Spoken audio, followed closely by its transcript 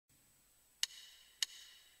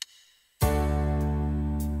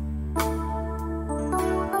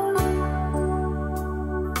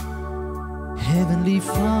Heavenly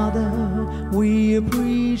Father, we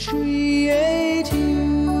appreciate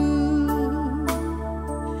you.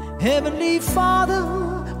 Heavenly Father,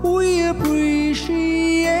 we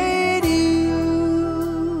appreciate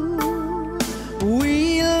you.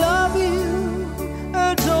 We love you,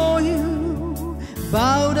 adore you,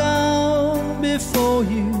 bow down before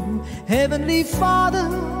you. Heavenly Father,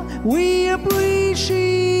 we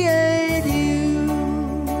appreciate you.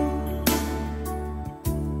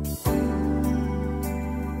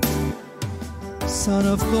 Son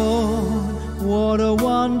of God, what a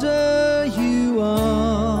wonder you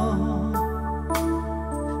are.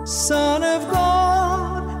 Son of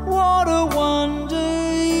God, what a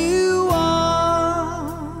wonder you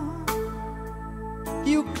are.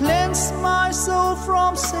 You cleanse my soul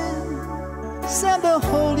from sin, send the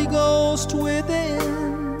Holy Ghost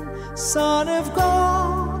within. Son of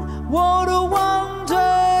God, what a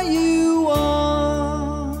wonder you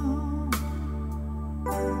are.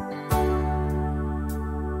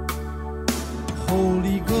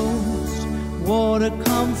 Holy Ghost, what a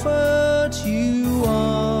comfort you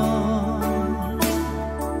are.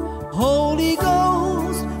 Holy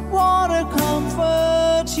Ghost, what a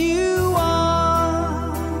comfort you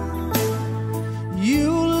are.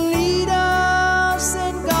 You lead us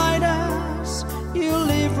and guide us. You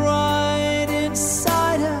live right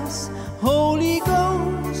inside us. Holy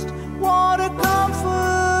Ghost, what a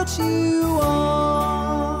comfort you are.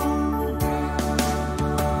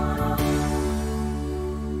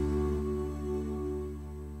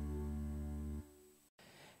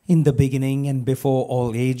 In the beginning and before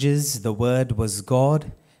all ages, the Word was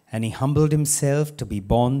God, and he humbled himself to be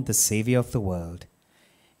born the Savior of the world.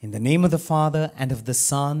 In the name of the Father, and of the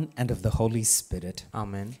Son, and of the Holy Spirit.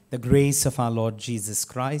 Amen. The grace of our Lord Jesus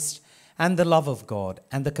Christ, and the love of God,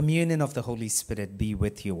 and the communion of the Holy Spirit be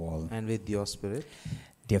with you all. And with your spirit.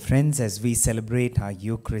 Dear friends, as we celebrate our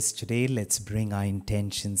Eucharist today, let's bring our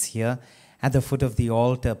intentions here at the foot of the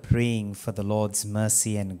altar, praying for the Lord's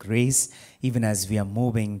mercy and grace, even as we are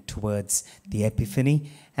moving towards the Epiphany.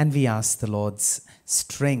 And we ask the Lord's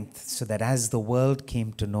strength, so that as the world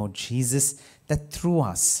came to know Jesus, that through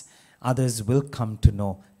us, others will come to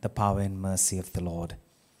know the power and mercy of the Lord.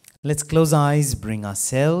 Let's close our eyes, bring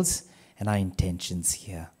ourselves and our intentions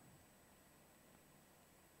here.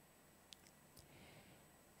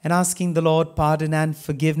 And asking the Lord pardon and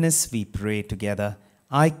forgiveness, we pray together.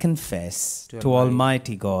 I confess to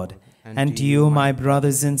Almighty God and to you, my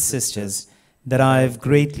brothers and sisters, that I have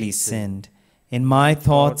greatly sinned in my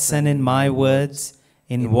thoughts and in my words,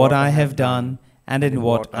 in what I have done and in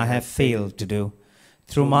what I have failed to do.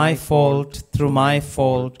 Through my fault, through my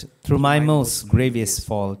most grievous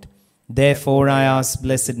fault. Therefore I ask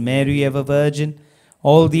Blessed Mary, ever Virgin,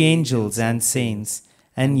 all the angels and saints,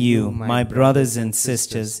 and you, my brothers and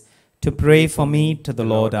sisters, to pray for me to the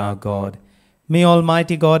Lord our God. May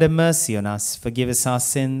Almighty God have mercy on us, forgive us our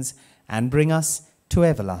sins, and bring us to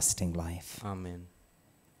everlasting life. Amen.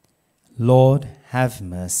 Lord, have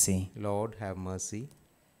mercy. Lord, have mercy.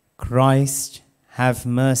 Christ, have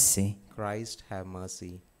mercy. Christ, have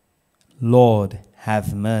mercy. Lord,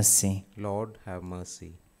 have mercy. Lord, have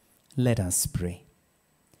mercy. Let us pray.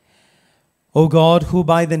 O God, who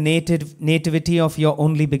by the nativity of your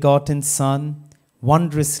only begotten Son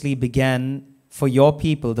wondrously began for your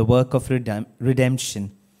people the work of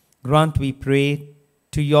redemption, grant, we pray,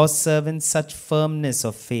 to your servants such firmness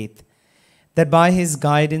of faith, that by his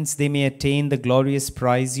guidance they may attain the glorious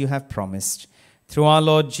prize you have promised. Through our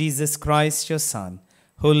Lord Jesus Christ, your Son,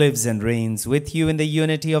 who lives and reigns with you in the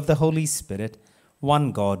unity of the Holy Spirit,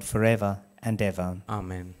 one God, forever and ever.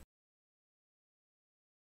 Amen.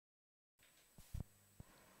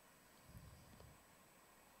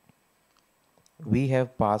 We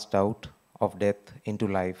have passed out of death into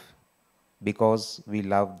life because we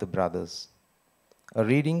love the brothers. A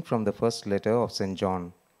reading from the first letter of St.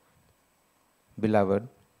 John. Beloved,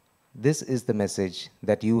 this is the message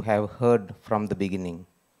that you have heard from the beginning,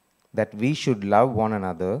 that we should love one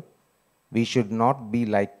another. We should not be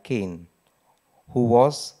like Cain, who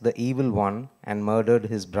was the evil one and murdered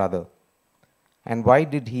his brother. And why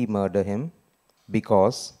did he murder him?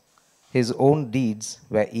 Because his own deeds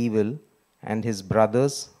were evil and his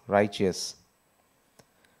brother's righteous.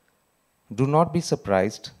 Do not be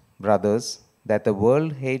surprised, brothers, that the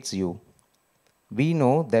world hates you. We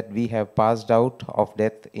know that we have passed out of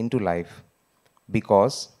death into life,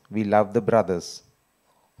 because we love the brothers.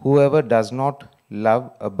 Whoever does not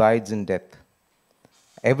love abides in death.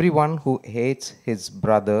 Everyone who hates his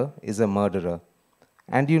brother is a murderer,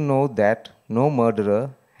 and you know that no murderer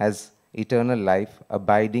has eternal life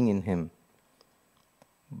abiding in him.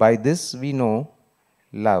 By this we know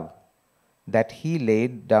love, that he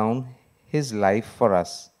laid down his life for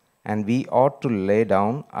us, and we ought to lay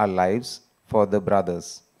down our lives for the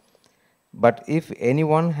brothers. But if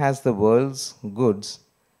anyone has the world's goods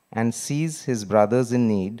and sees his brothers in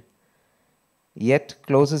need, yet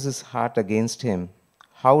closes his heart against him,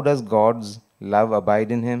 how does God's love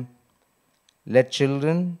abide in him? Let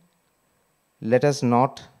us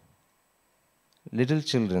not, little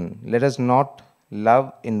children, let us not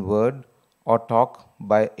love in word or talk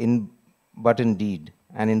but in deed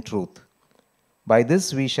and in truth. By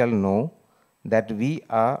this we shall know that we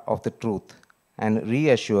are of the truth, and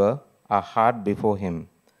reassure our heart before him.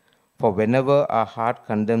 For whenever our heart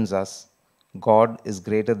condemns us, God is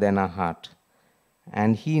greater than our heart,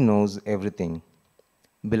 and he knows everything.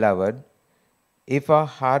 Beloved, if our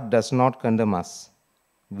heart does not condemn us,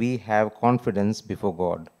 we have confidence before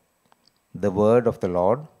God. The word of the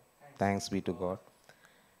Lord. Thanks be to God.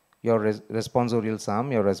 Your responsorial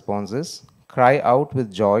psalm, your response is, cry out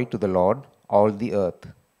with joy to the Lord, all the earth.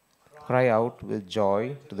 Cry out with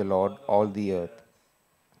joy to the Lord, all the earth.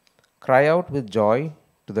 Cry out with joy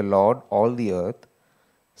to the Lord, all the earth.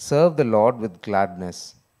 Serve the Lord with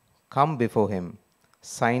gladness. Come before him,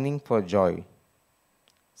 singing for joy.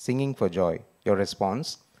 Your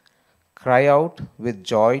response, cry out with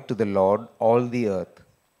joy to the Lord, all the earth.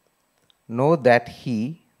 Know that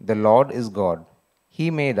he, the Lord, is God.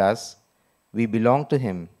 He made us. We belong to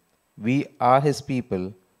him. We are his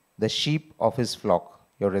people, the sheep of his flock.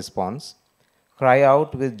 Your response, cry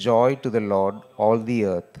out with joy to the Lord, all the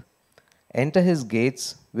earth. Enter his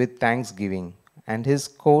gates with thanksgiving, and his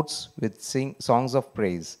courts with songs of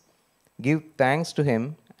praise. Give thanks to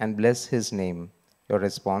him and bless his name. Your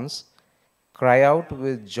response, cry out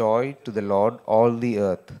with joy to the Lord, all the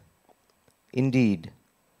earth. Indeed,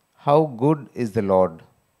 how good is the Lord,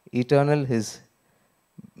 eternal his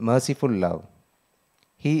merciful love.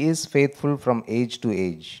 He is faithful from age to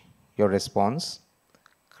age. Your response,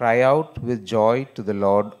 cry out with joy to the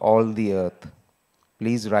Lord, all the earth.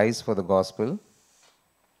 Please rise for the gospel.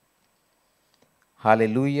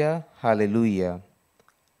 Hallelujah, hallelujah.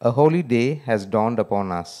 A holy day has dawned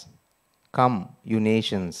upon us. Come, you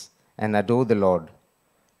nations, and adore the Lord.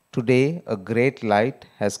 Today a great light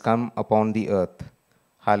has come upon the earth.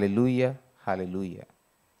 Hallelujah, hallelujah.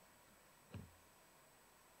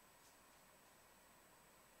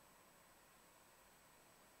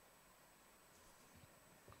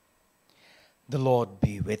 The Lord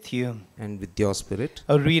be with you. And with your spirit.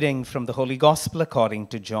 A reading from the Holy Gospel according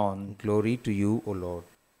to John. Glory to you, O Lord.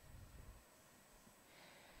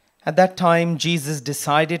 At that time, Jesus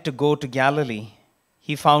decided to go to Galilee.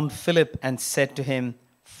 He found Philip and said to him,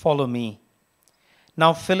 "Follow me."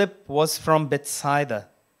 Now Philip was from Bethsaida,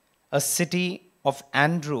 a city of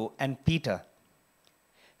Andrew and Peter.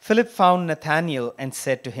 Philip found Nathanael and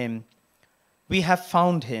said to him, "We have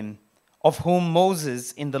found him, of whom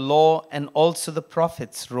Moses in the law and also the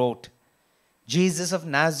prophets wrote, Jesus of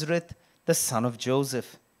Nazareth, the son of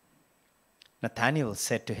Joseph." Nathanael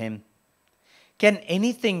said to him, "Can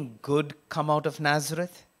anything good come out of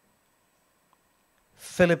Nazareth?"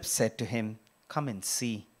 Philip said to him, "Come and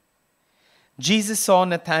see." Jesus saw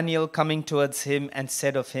Nathanael coming towards him and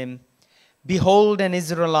said of him, "Behold, an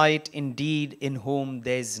Israelite indeed, in whom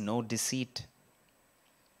there is no deceit."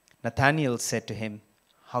 Nathanael said to him,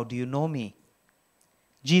 "How do you know me?"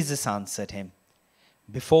 Jesus answered him,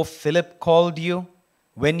 "Before Philip called you,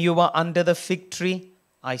 when you were under the fig tree,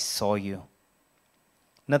 I saw you."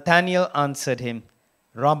 Nathanael answered him,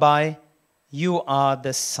 "Rabbi, you are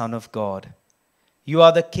the Son of God. You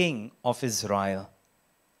are the King of Israel."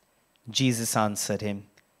 Jesus answered him,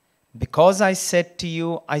 "Because I said to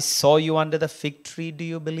you, I saw you under the fig tree, do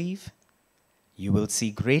you believe? You will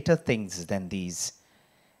see greater things than these."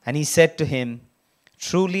 And he said to him,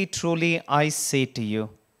 "Truly, truly, I say to you,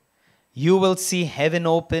 you will see heaven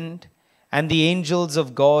opened and the angels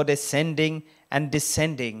of God ascending and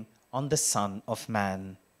descending on the Son of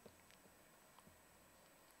Man."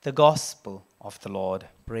 The Gospel of the Lord.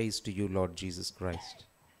 Praise to you, Lord Jesus Christ.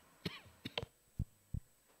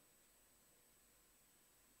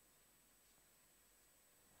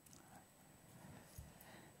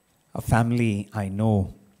 A family I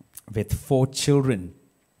know with 4 children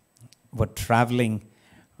were traveling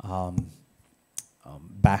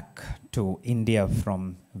back to India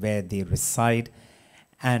from where they reside,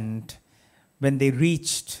 and when they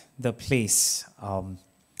reached the place,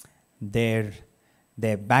 their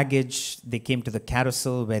baggage, they came to the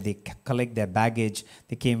carousel where they collect their baggage.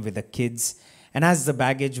 They came with the kids, and as the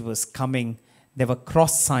baggage was coming, there were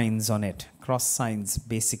cross signs on it. Cross signs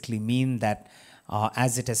basically mean that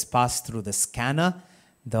as it has passed through the scanner,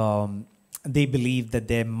 they believed that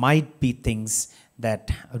there might be things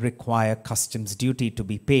that require customs duty to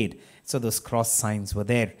be paid. So those cross signs were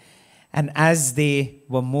there. And as they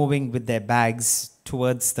were moving with their bags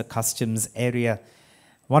towards the customs area,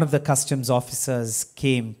 one of the customs officers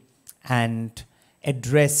came and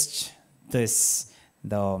addressed the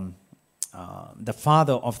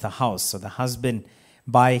father of the house, so the husband,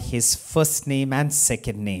 by his first name and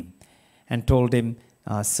second name, and told him,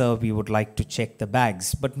 sir, we would like to check the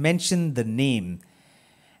bags, but mentioned the name.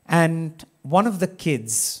 And one of the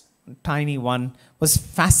kids, tiny one, was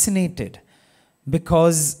fascinated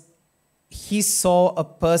because he saw a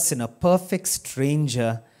person, a perfect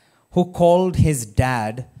stranger, who called his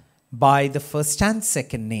dad by the first and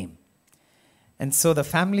second name. And so the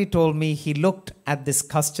family told me he looked at this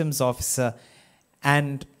customs officer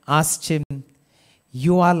and asked him,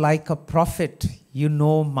 you are like a prophet. You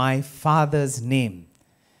know my father's name.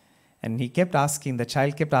 And he kept asking, the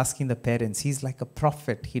child kept asking the parents, he's like a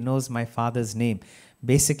prophet. He knows my father's name.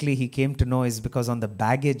 Basically, he came to know is because on the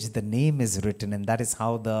baggage, the name is written. And that is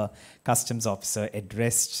how the customs officer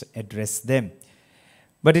addressed them.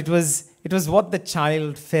 But it was what the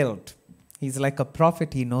child felt. He's like a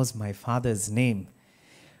prophet. He knows my father's name.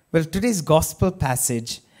 Well, today's gospel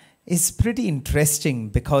passage is pretty interesting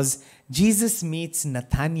because Jesus meets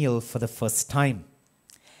Nathanael for the first time.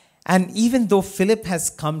 And even though Philip has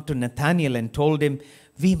come to Nathanael and told him,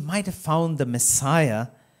 we might have found the Messiah,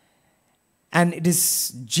 and it is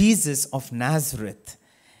Jesus of Nazareth.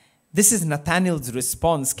 This is Nathanael's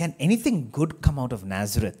response. Can anything good come out of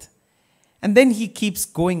Nazareth? And then he keeps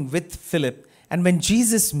going with Philip. And when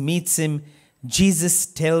Jesus meets him, Jesus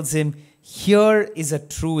tells him, here is a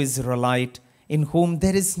true Israelite in whom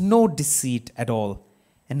there is no deceit at all.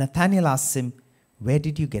 And Nathanael asks him, where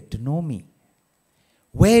did you get to know me?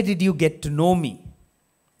 Where did you get to know me?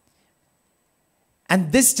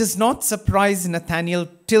 And this does not surprise Nathanael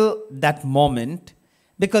till that moment,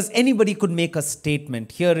 because anybody could make a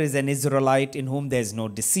statement, here is an Israelite in whom there is no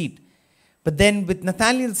deceit. But then with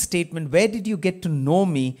Nathanael's statement, where did you get to know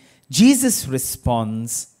me? Jesus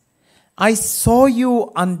responds, I saw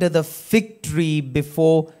you under the fig tree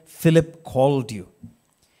before Philip called you.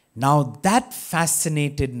 Now that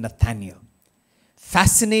fascinated Nathanael.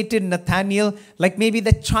 Fascinated Nathanael, like maybe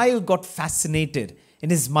the child got fascinated in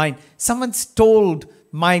his mind. Someone's told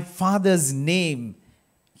my father's name.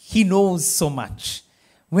 He knows so much.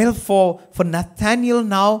 Well, for Nathanael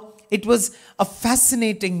now, it was a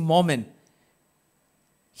fascinating moment.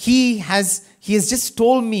 He has just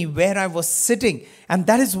told me where I was sitting. And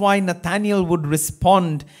that is why Nathanael would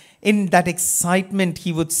respond in that excitement.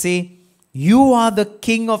 He would say, you are the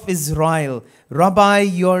King of Israel. Rabbi,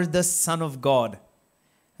 you're the Son of God.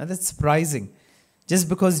 Now that's surprising. Just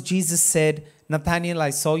because Jesus said, Nathanael, I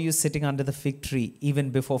saw you sitting under the fig tree even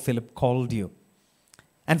before Philip called you.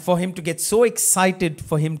 And for him to get so excited,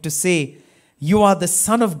 for him to say, you are the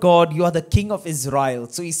Son of God, you are the King of Israel.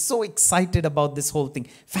 So he's so excited about this whole thing,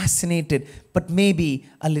 fascinated, but maybe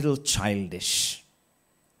a little childish.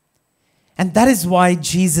 And that is why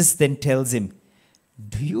Jesus then tells him,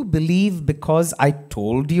 do you believe because I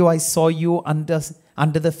told you I saw you under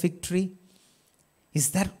the fig tree?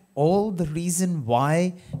 Is that all the reason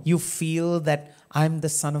why you feel that I'm the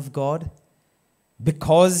Son of God?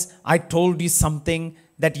 Because I told you something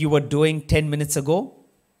that you were doing 10 minutes ago?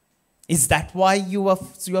 Is that why you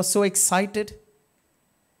are so excited?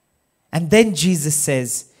 And then Jesus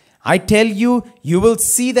says, I tell you, you will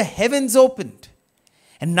see the heavens opened.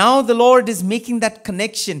 And now the Lord is making that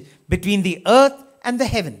connection between the earth and the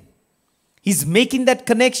heaven. He's making that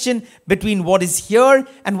connection between what is here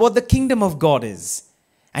and what the kingdom of God is.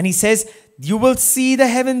 And he says, you will see the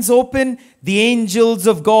heavens open, the angels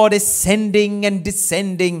of God ascending and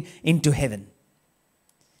descending into heaven.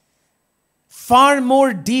 Far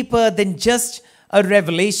more deeper than just a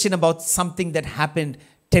revelation about something that happened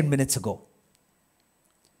 10 minutes ago.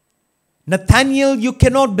 Nathanael, you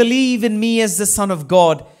cannot believe in me as the Son of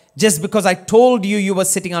God just because I told you you were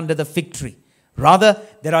sitting under the fig tree. Rather,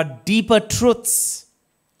 there are deeper truths.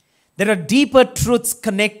 There are deeper truths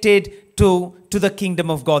connected to the kingdom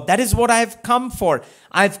of God. That is what I have come for.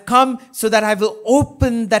 I've come so that I will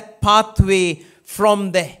open that pathway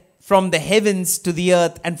from the heavens to the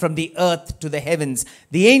earth and from the earth to the heavens.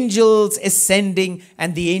 The angels ascending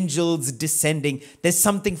and the angels descending. There's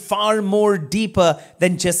something far more deeper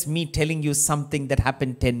than just me telling you something that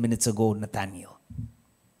happened 10 minutes ago, Nathanael.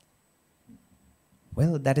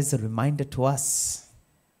 Well, that is a reminder to us.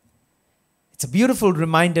 It's a beautiful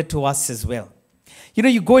reminder to us as well. You know,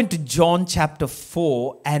 you go into John chapter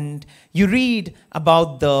 4 and you read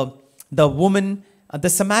about the woman, the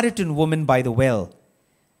Samaritan woman by the well.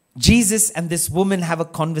 Jesus and this woman have a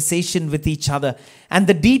conversation with each other. And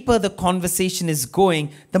the deeper the conversation is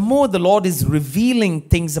going, the more the Lord is revealing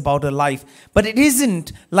things about her life. But it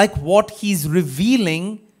isn't like what he revealed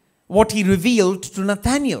to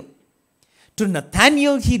Nathanael. To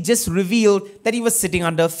Nathanael, he just revealed that he was sitting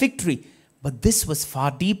under a fig tree. But this was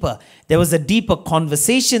far deeper. There was a deeper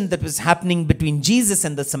conversation that was happening between Jesus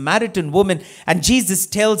and the Samaritan woman. And Jesus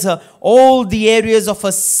tells her all the areas of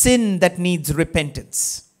her sin that needs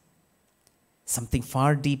repentance. Something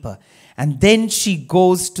far deeper. And then she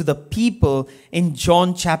goes to the people in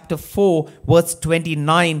John chapter 4, verse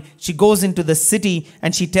 29. She goes into the city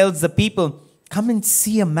and she tells the people, come and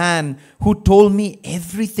see a man who told me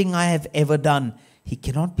everything I have ever done. He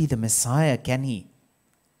cannot be the Messiah, can he?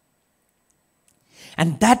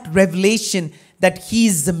 And that revelation that he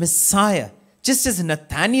is the Messiah, just as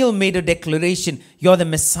Nathanael made a declaration, you're the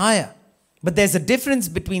Messiah. But there's a difference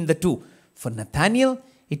between the two. For Nathanael,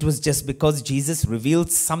 it was just because Jesus revealed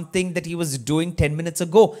something that he was doing 10 minutes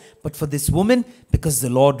ago. But for this woman, because the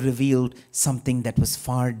Lord revealed something that was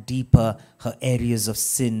far deeper, her areas of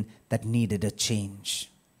sin that needed a change.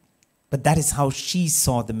 But that is how she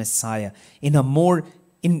saw the Messiah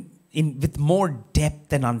with more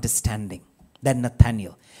depth and understanding than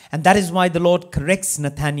Nathanael. And that is why the Lord corrects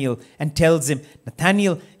Nathanael and tells him,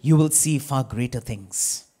 Nathanael, you will see far greater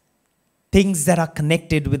things. Things that are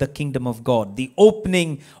connected with the kingdom of God. The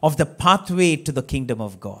opening of the pathway to the kingdom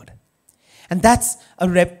of God. And that's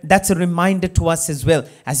a reminder to us as well.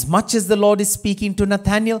 As much as the Lord is speaking to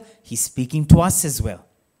Nathanael, he's speaking to us as well.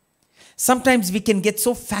 Sometimes we can get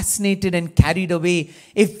so fascinated and carried away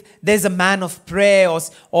if there's a man of prayer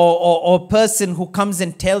or a person who comes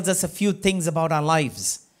and tells us a few things about our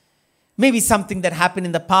lives. Maybe something that happened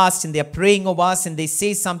in the past and they're praying over us and they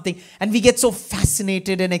say something and we get so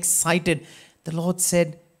fascinated and excited. The Lord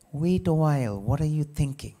said, wait a while, what are you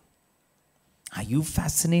thinking? Are you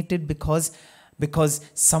fascinated because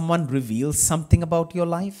someone reveals something about your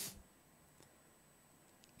life?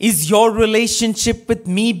 Is your relationship with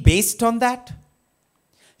me based on that?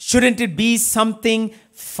 Shouldn't it be something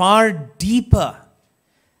far deeper?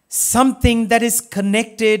 Something that is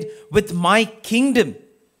connected with my kingdom.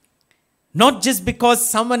 Not just because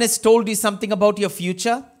someone has told you something about your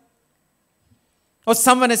future. Or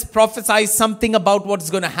someone has prophesied something about what's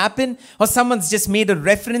going to happen. Or someone's just made a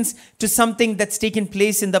reference to something that's taken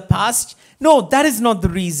place in the past. No, that is not the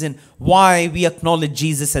reason why we acknowledge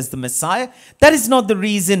Jesus as the Messiah. That is not the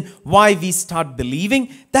reason why we start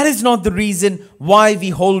believing. That is not the reason why we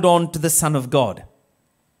hold on to the Son of God.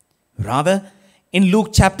 Rather, in Luke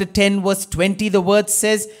chapter 10 verse 20, the word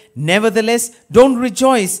says, nevertheless, don't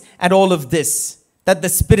rejoice at all of this, that the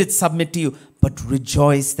spirits submit to you, but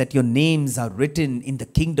rejoice that your names are written in the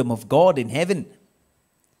kingdom of God in heaven.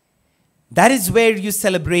 That is where you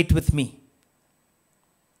celebrate with me.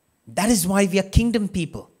 That is why we are kingdom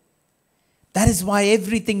people. That is why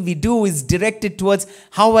everything we do is directed towards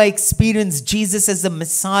how I experience Jesus as the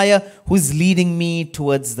Messiah who is leading me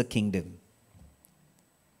towards the kingdom.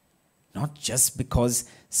 Not just because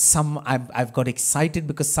I've got excited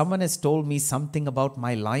because someone has told me something about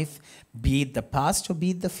my life, be it the past or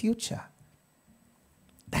be it the future.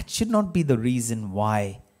 That should not be the reason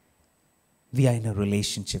why we are in a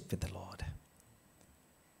relationship with the Lord.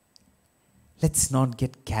 Let's not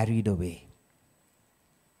get carried away.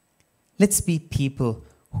 Let's be people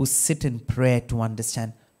who sit in prayer to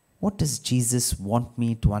understand, what does Jesus want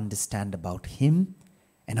me to understand about him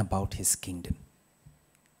and about his kingdom?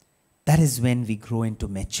 That is when we grow into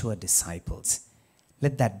mature disciples.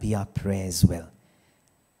 Let that be our prayer as well.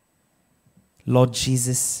 Lord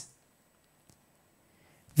Jesus,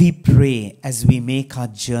 we pray as we make our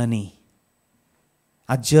journey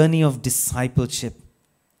of discipleship,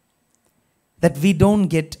 that we don't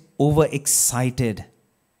get overexcited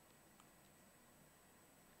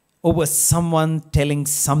over someone telling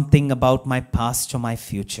something about my past or my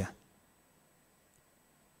future.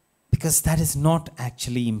 Because that is not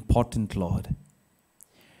actually important, Lord.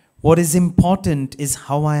 What is important is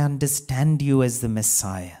how I understand you as the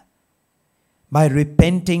Messiah. By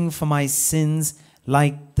repenting for my sins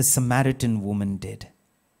like the Samaritan woman did.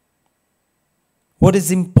 What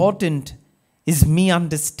is important is me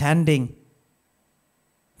understanding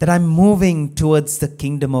that I'm moving towards the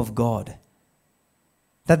kingdom of God.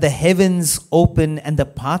 That the heavens open and the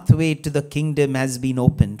pathway to the kingdom has been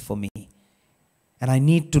opened for me. And I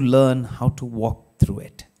need to learn how to walk through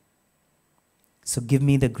it. So give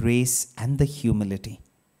me the grace and the humility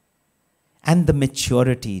and the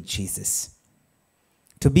maturity, Jesus,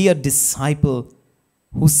 to be a disciple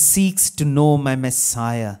who seeks to know my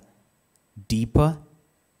Messiah deeper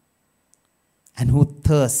and who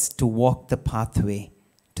thirst to walk the pathway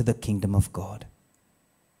to the kingdom of God.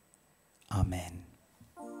 Amen.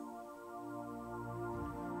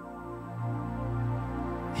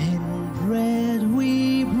 In bread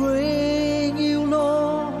we bring you,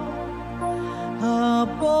 Lord, our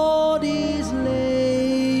bodies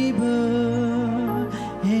labor.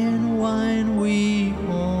 In wine we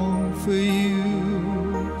offer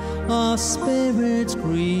you, our spirits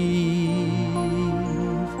grieve.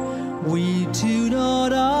 We do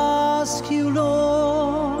not ask you,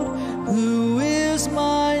 Lord, who is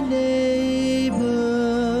my neighbor,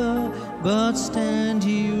 but stand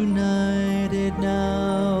united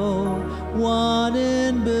now, one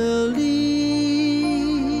in belief.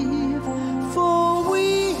 For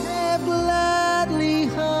we have gladly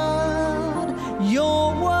heard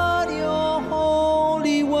your word, your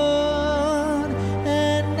holy word,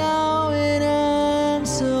 and now in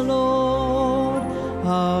answer, Lord,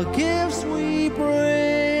 our gifts we bring.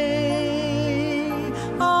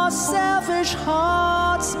 Our selfish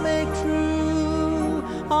hearts make true,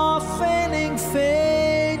 our failing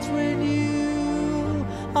faith renew.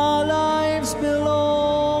 Our lives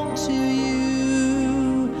belong to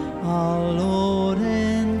you, our Lord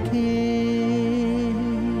and King.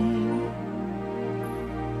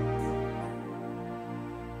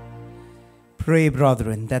 Pray,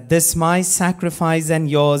 brethren, that this my sacrifice and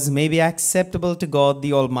yours may be acceptable to God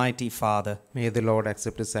the Almighty Father. May the Lord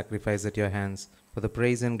accept his sacrifice at your hands for the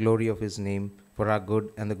praise and glory of his name, for our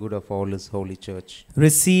good and the good of all his holy church.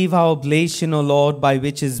 Receive our oblation, O Lord, by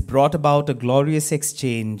which is brought about a glorious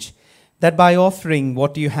exchange, that by offering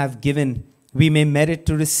what you have given, we may merit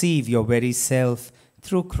to receive your very self,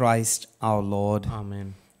 through Christ our Lord.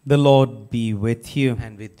 Amen. The Lord be with you.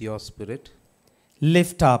 And with your spirit,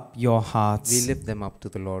 Lift up your hearts. we lift them up to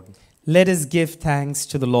the Lord. Let us give thanks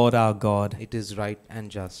to the Lord our God. It is right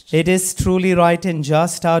and just. It is truly right and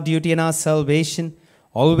just, our duty and our salvation,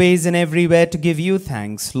 always and everywhere to give you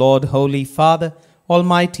thanks, Lord, Holy Father,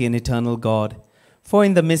 Almighty and eternal God. For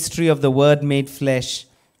in the mystery of the Word made flesh,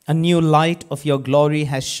 a new light of your glory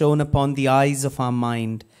has shone upon the eyes of our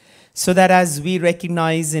mind, so that as we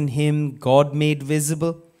recognize in him God made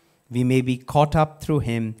visible, we may be caught up through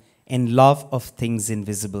him in love of things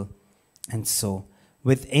invisible. And so,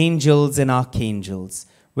 with angels and archangels,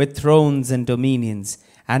 with thrones and dominions,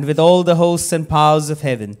 and with all the hosts and powers of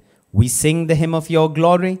heaven, we sing the hymn of your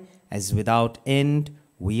glory, as without end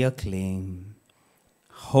we acclaim.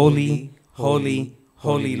 Holy, holy,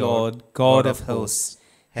 holy Lord, God of hosts,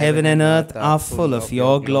 heaven and earth are full of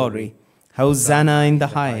your glory. Hosanna in the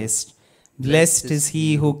highest. Blessed is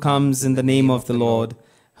he who comes in the name of the Lord.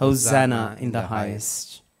 Hosanna in the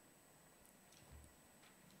highest.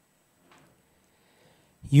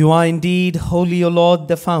 You are indeed holy, O Lord,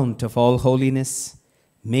 the fount of all holiness.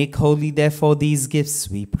 Make holy, therefore, these gifts,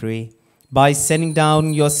 we pray, by sending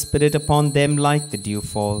down your Spirit upon them like the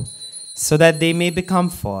dewfall, so that they may become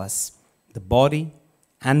for us the body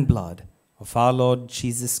and blood of our Lord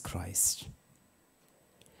Jesus Christ.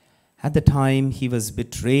 At the time he was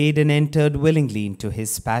betrayed and entered willingly into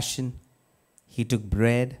his passion, he took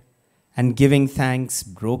bread and, giving thanks,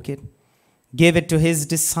 broke it, gave it to his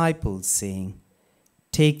disciples, saying,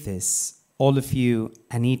 "Take this, all of you,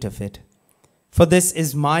 and eat of it, for this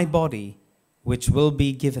is my body, which will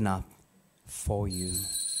be given up for you."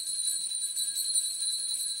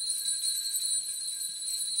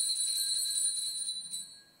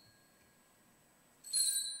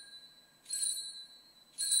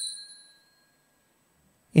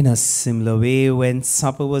 In a similar way, when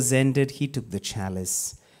supper was ended, he took the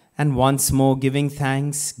chalice, and once more giving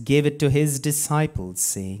thanks, gave it to his disciples,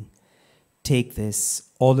 saying, "Take this,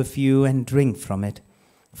 all of you, and drink from it,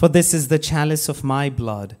 for this is the chalice of my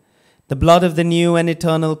blood, the blood of the new and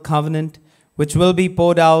eternal covenant, which will be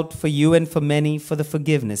poured out for you and for many for the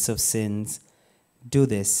forgiveness of sins. Do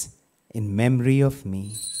this in memory of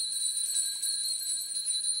me."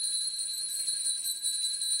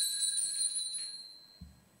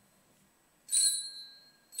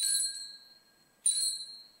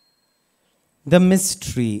 The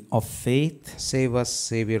mystery of faith. Save us,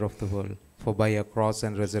 Savior of the world, for by your cross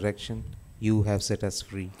and resurrection you have set us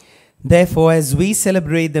free. Therefore, as we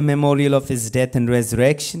celebrate the memorial of his death and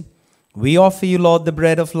resurrection, we offer you, Lord, the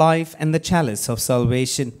bread of life and the chalice of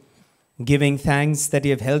salvation, giving thanks that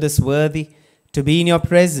you have held us worthy to be in your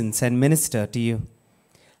presence and minister to you.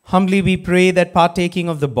 Humbly we pray that, partaking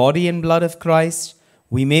of the body and blood of Christ,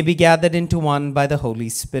 we may be gathered into one by the Holy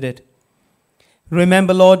Spirit.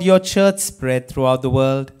 Remember, Lord, your church spread throughout the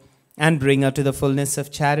world, and bring her to the fullness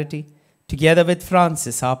of charity, together with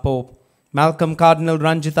Francis, our Pope, Malcolm Cardinal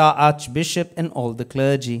Ranjit, our Archbishop, and all the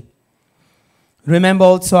clergy. Remember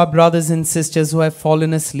also our brothers and sisters who have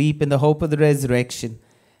fallen asleep in the hope of the resurrection,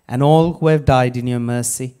 and all who have died in your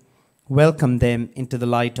mercy. Welcome them into the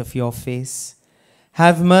light of your face.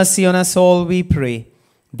 Have mercy on us all, we pray,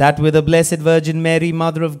 that with the Blessed Virgin Mary,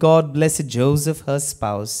 Mother of God, blessed Joseph, her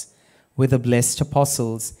spouse, with the blessed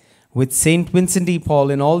apostles, with Saint Vincent de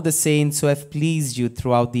Paul and all the saints who have pleased you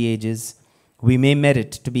throughout the ages, we may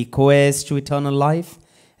merit to be co-heirs to eternal life,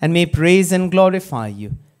 and may praise and glorify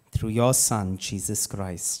you through your Son, Jesus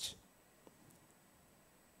Christ.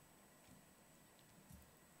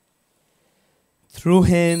 Through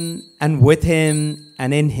him, and with him,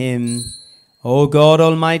 and in him, O God,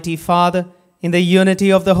 Almighty Father, in the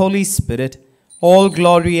unity of the Holy Spirit, all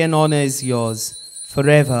glory and honor is yours,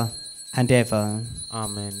 forever and ever.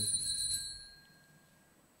 Amen.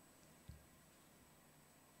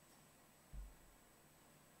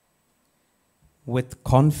 With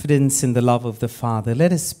confidence in the love of the Father,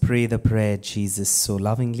 let us pray the prayer Jesus so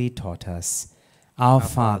lovingly taught us. Our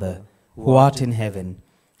Father, who art in heaven,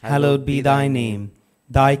 hallowed be thy name.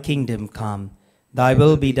 Thy kingdom come, thy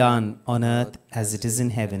will be done on earth as it is in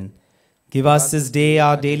heaven. Give us this day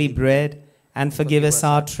our daily bread, and forgive us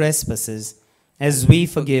our trespasses, as we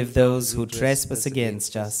forgive those who trespass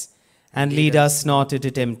against us. And lead us not into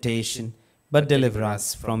temptation, but deliver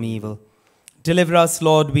us from evil. Deliver us,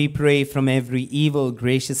 Lord, we pray, from every evil.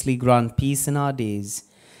 Graciously grant peace in our days,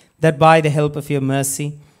 that by the help of your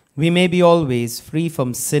mercy we may be always free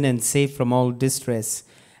from sin and safe from all distress,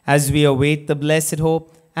 as we await the blessed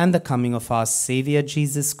hope and the coming of our Saviour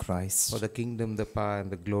Jesus Christ. For the kingdom, the power,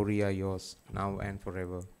 and the glory are yours, now and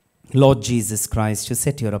forever. Lord Jesus Christ, you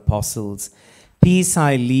said to your apostles, peace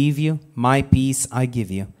I leave you, my peace I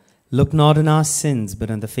give you. Look not on our sins,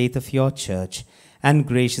 but on the faith of your church, and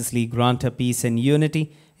graciously grant her peace and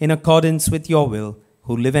unity in accordance with your will,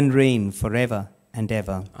 who live and reign forever and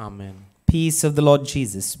ever. Amen. Peace of the Lord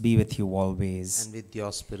Jesus be with you always. And with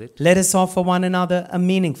your spirit. Let us offer one another a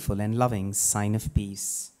meaningful and loving sign of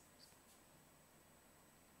peace.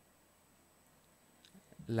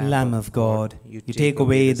 Lamb of God, you take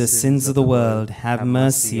away the sins of the world, have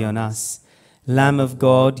mercy on us. Lamb of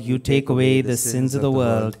God, you take away the sins of the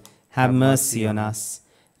world, have mercy on us.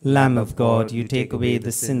 Lamb of God, you take away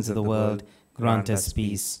the sins of the world, grant us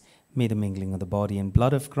peace. May the mingling of the body and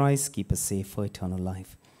blood of Christ keep us safe for eternal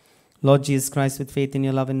life. Lord Jesus Christ, with faith in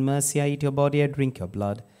your love and mercy, I eat your body, I drink your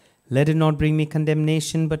blood. Let it not bring me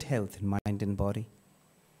condemnation, but health in mind and body.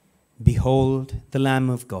 Behold the Lamb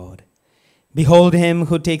of God. Behold him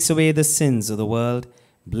who takes away the sins of the world.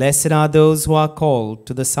 Blessed are those who are called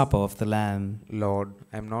to the supper of the Lamb. Lord,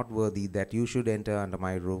 I am not worthy that you should enter under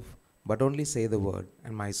my roof, but only say the word,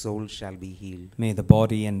 and my soul shall be healed. May the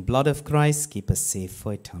body and blood of Christ keep us safe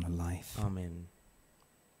for eternal life. Amen.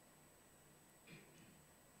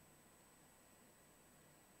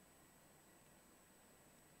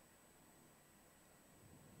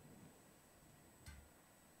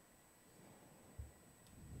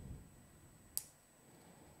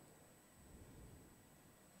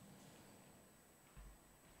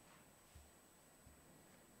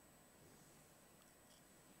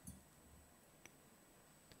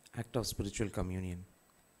 Act of spiritual communion.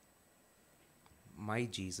 My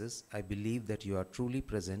Jesus, I believe that you are truly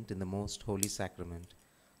present in the most holy sacrament.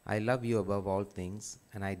 I love you above all things,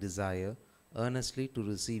 and I desire earnestly to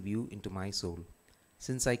receive you into my soul.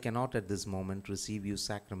 Since I cannot at this moment receive you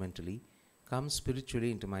sacramentally, come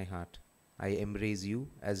spiritually into my heart. I embrace you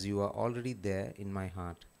as you are already there in my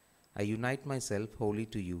heart. I unite myself wholly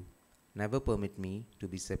to you. Never permit me to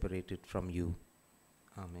be separated from you.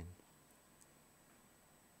 Amen.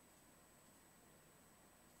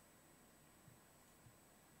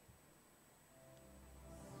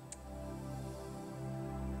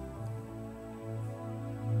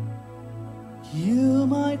 Hear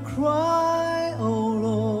my cry, O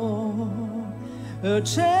Lord,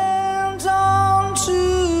 attend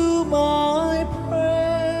unto my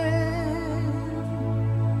prayer.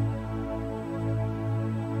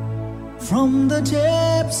 From the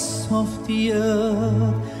depths of the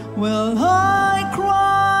earth will I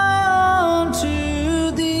cry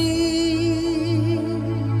unto thee.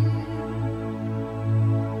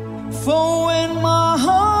 For when my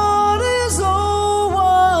heart is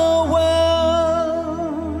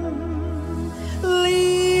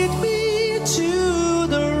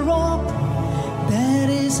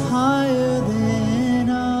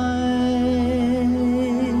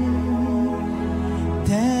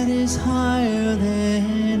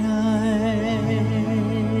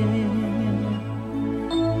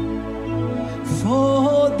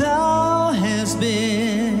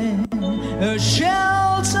a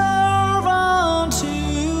shelter unto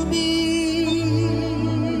me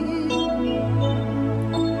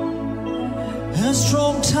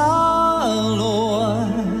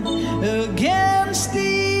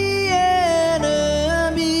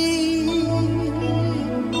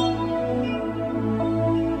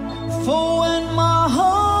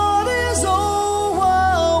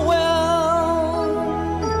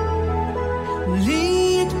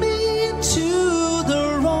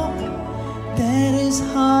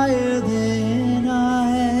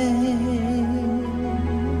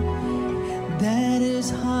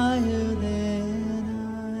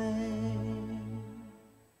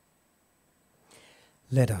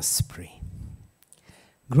Let us pray.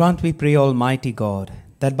 Grant, we pray, Almighty God,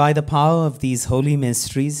 that by the power of these holy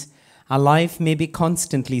mysteries, our life may be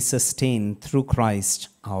constantly sustained through Christ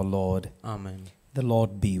our Lord. Amen. The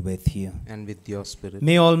Lord be with you. And with your spirit.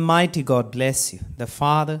 May Almighty God bless you, the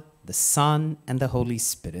Father, the Son, and the Holy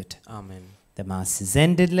Spirit. Amen. The Mass is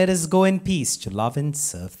ended. Let us go in peace to love and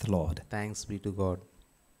serve the Lord. Thanks be to God.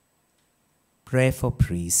 Prayer for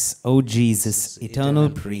priests. O Jesus,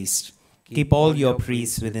 eternal priest, keep all your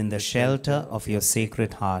priests within the shelter of your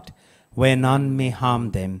sacred heart, where none may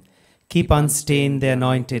harm them. Keep unstained the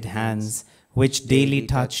anointed hands, which daily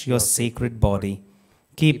touch your sacred body.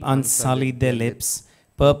 Keep unsullied their lips,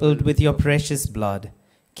 purpled with your precious blood.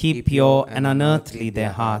 Keep pure and unearthly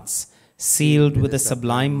their hearts, sealed with the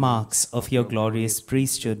sublime marks of your glorious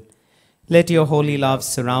priesthood. Let your holy love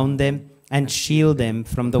surround them and shield them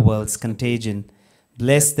from the world's contagion.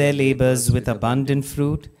 Bless their labors with abundant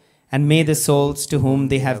fruit, and may the souls to whom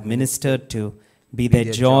they have ministered to be their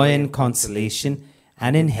joy and consolation,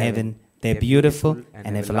 and in heaven their beautiful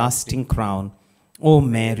and everlasting crown. O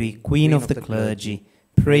Mary, Queen of the clergy,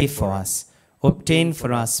 pray for us. Obtain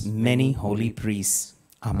for us many holy priests.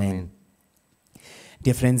 Amen.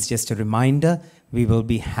 Dear friends, just a reminder, we will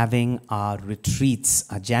be having our retreats,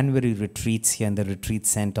 our January retreats here in the Retreat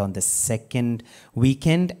Center on the second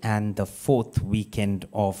weekend and the fourth weekend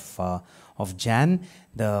of Jan.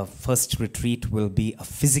 The first retreat will be a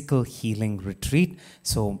physical healing retreat.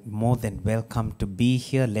 So more than welcome to be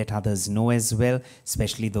here. Let others know as well,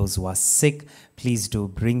 especially those who are sick. Please do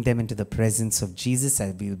bring them into the presence of Jesus.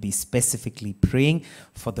 I will be specifically praying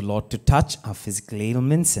for the Lord to touch our physical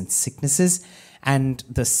ailments and sicknesses. And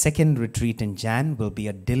the second retreat in Jan will be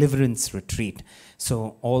a deliverance retreat.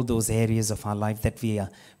 So all those areas of our life that we are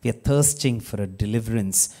thirsting for a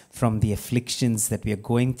deliverance from the afflictions that we are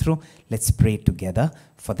going through, let's pray together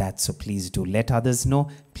for that. So please do let others know.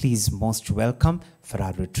 Please most welcome for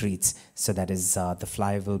our retreats. So that is the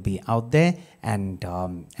flyer will be out there, and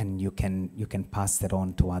you can pass that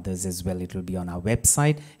on to others as well. It will be on our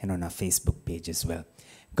website and on our Facebook page as well.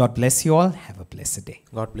 God bless you all. Have a blessed day.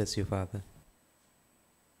 God bless you, Father.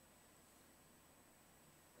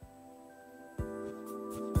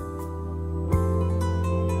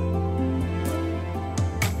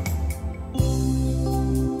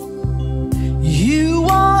 You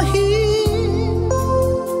are here,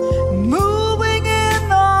 moving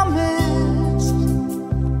in our midst.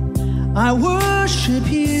 I worship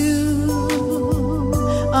you,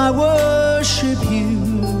 I worship you.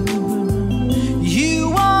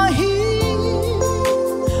 You are here,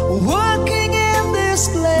 working in this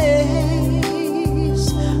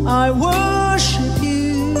place. I worship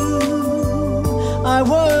you, I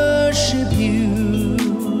worship you.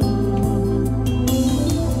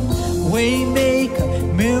 Waymaker,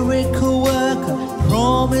 miracle worker,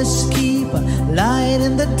 promise keeper, light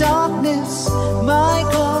in the darkness. My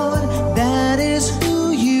God, that is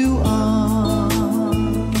who you are.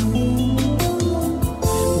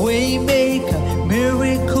 Waymaker,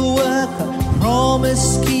 miracle worker,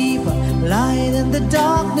 promise keeper, light in the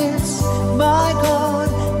darkness. My God,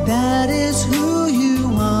 that is who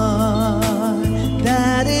you are.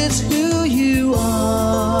 That is who you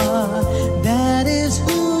are. That is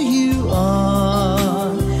who you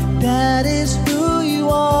are. That is who you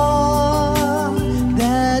are.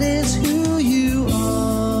 That is who you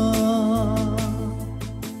are.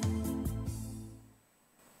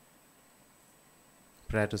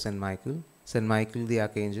 Prayer to Saint Michael. Saint Michael the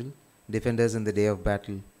Archangel, defend us in the day of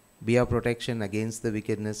battle. Be our protection against the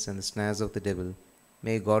wickedness and the snares of the devil.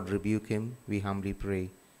 May God rebuke him, we humbly pray.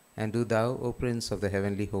 And do thou, O Prince of the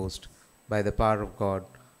heavenly host, by the power of God,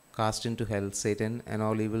 cast into hell Satan and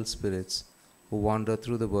all evil spirits who wander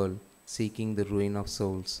through the world, seeking the ruin of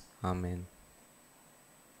souls. Amen.